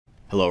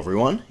Hello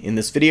everyone. In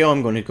this video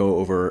I'm going to go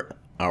over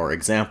our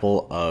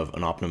example of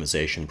an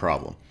optimization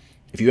problem.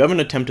 If you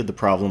haven't attempted the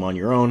problem on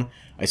your own,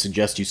 I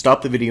suggest you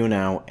stop the video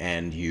now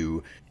and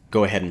you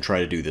go ahead and try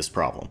to do this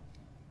problem.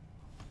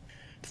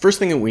 The first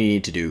thing that we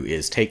need to do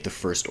is take the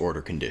first order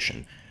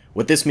condition.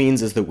 What this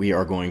means is that we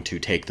are going to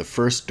take the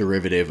first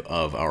derivative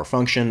of our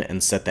function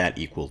and set that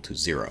equal to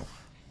 0.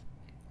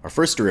 Our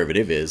first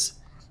derivative is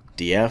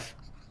df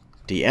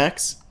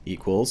dx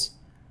equals.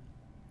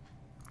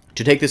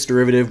 To take this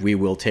derivative, we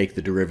will take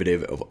the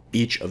derivative of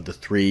each of the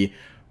three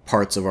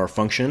parts of our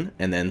function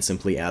and then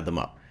simply add them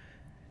up.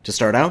 To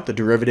start out, the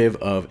derivative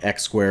of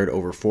x squared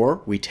over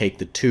 4, we take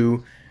the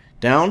 2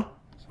 down,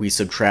 we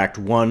subtract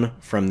 1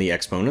 from the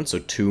exponent, so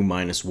 2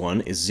 minus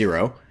 1 is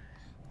 0.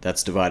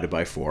 That's divided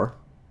by 4.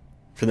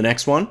 For the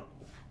next one,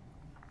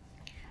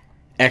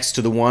 x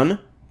to the 1,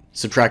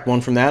 subtract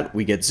 1 from that,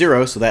 we get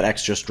 0, so that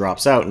x just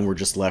drops out and we're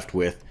just left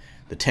with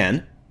the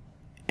 10.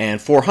 And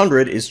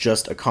 400 is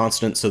just a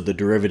constant, so the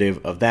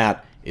derivative of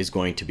that is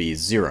going to be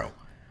 0.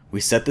 We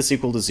set this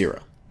equal to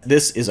 0.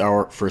 This is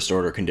our first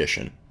order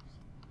condition.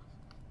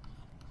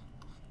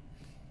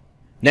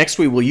 Next,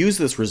 we will use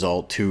this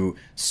result to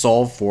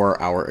solve for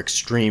our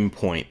extreme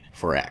point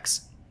for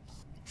x.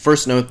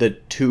 First, note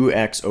that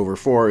 2x over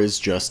 4 is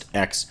just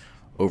x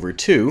over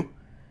 2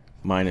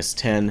 minus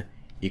 10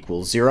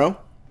 equals 0.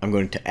 I'm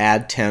going to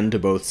add 10 to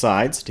both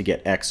sides to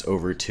get x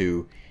over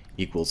 2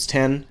 equals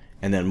 10,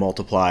 and then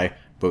multiply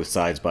both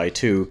sides by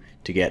 2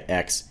 to get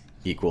x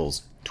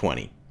equals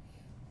 20.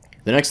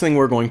 The next thing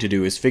we're going to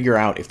do is figure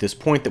out if this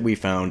point that we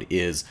found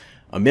is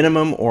a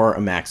minimum or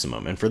a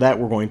maximum, and for that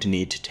we're going to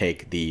need to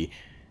take the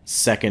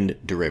second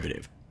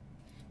derivative.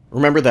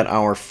 Remember that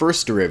our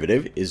first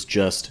derivative is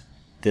just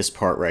this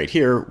part right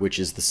here, which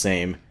is the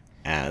same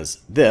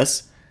as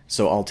this,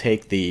 so I'll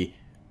take the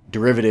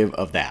derivative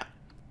of that.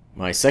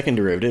 My second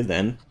derivative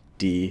then,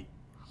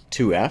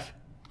 d2f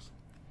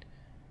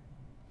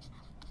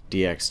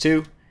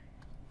dx2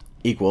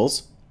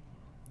 equals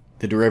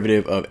the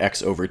derivative of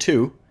x over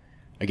 2.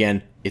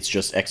 Again, it's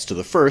just x to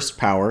the first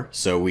power,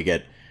 so we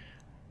get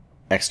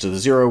x to the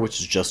 0, which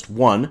is just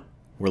 1.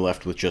 We're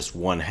left with just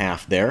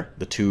 1/2 there.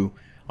 The 2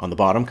 on the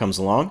bottom comes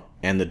along,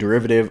 and the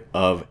derivative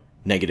of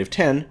negative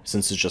 10,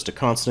 since it's just a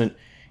constant,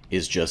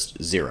 is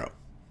just 0.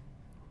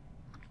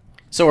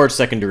 So our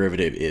second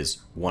derivative is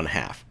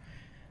 1/2.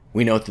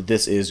 We note that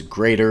this is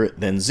greater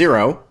than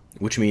 0,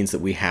 which means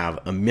that we have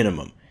a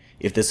minimum.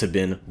 If this had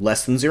been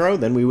less than 0,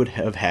 then we would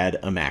have had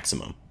a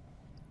maximum.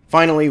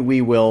 Finally, we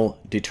will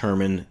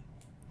determine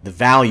the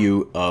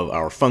value of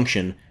our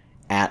function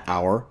at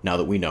our, now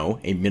that we know,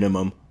 a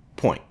minimum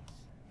point.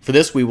 For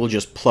this, we will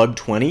just plug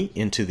 20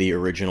 into the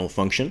original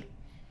function.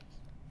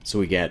 So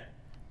we get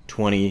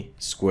 20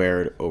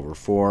 squared over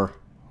 4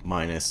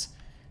 minus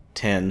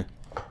 10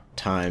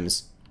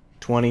 times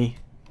 20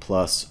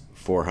 plus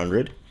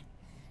 400.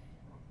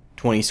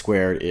 20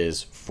 squared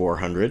is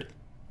 400.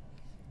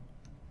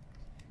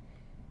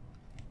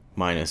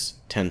 Minus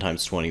 10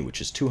 times 20,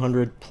 which is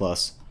 200,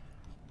 plus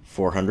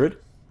 400.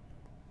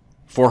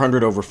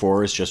 400 over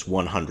 4 is just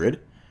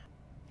 100.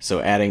 So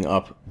adding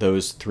up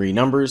those three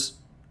numbers,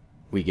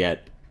 we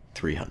get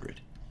 300.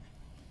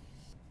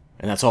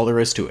 And that's all there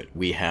is to it.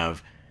 We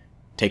have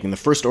taken the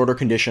first order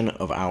condition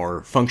of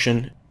our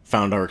function,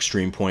 found our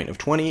extreme point of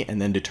 20,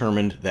 and then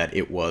determined that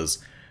it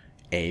was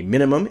a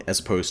minimum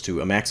as opposed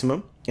to a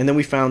maximum, and then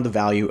we found the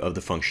value of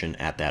the function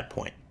at that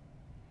point.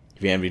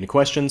 If you have any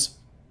questions,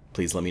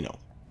 please let me know.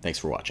 Thanks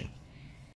for watching.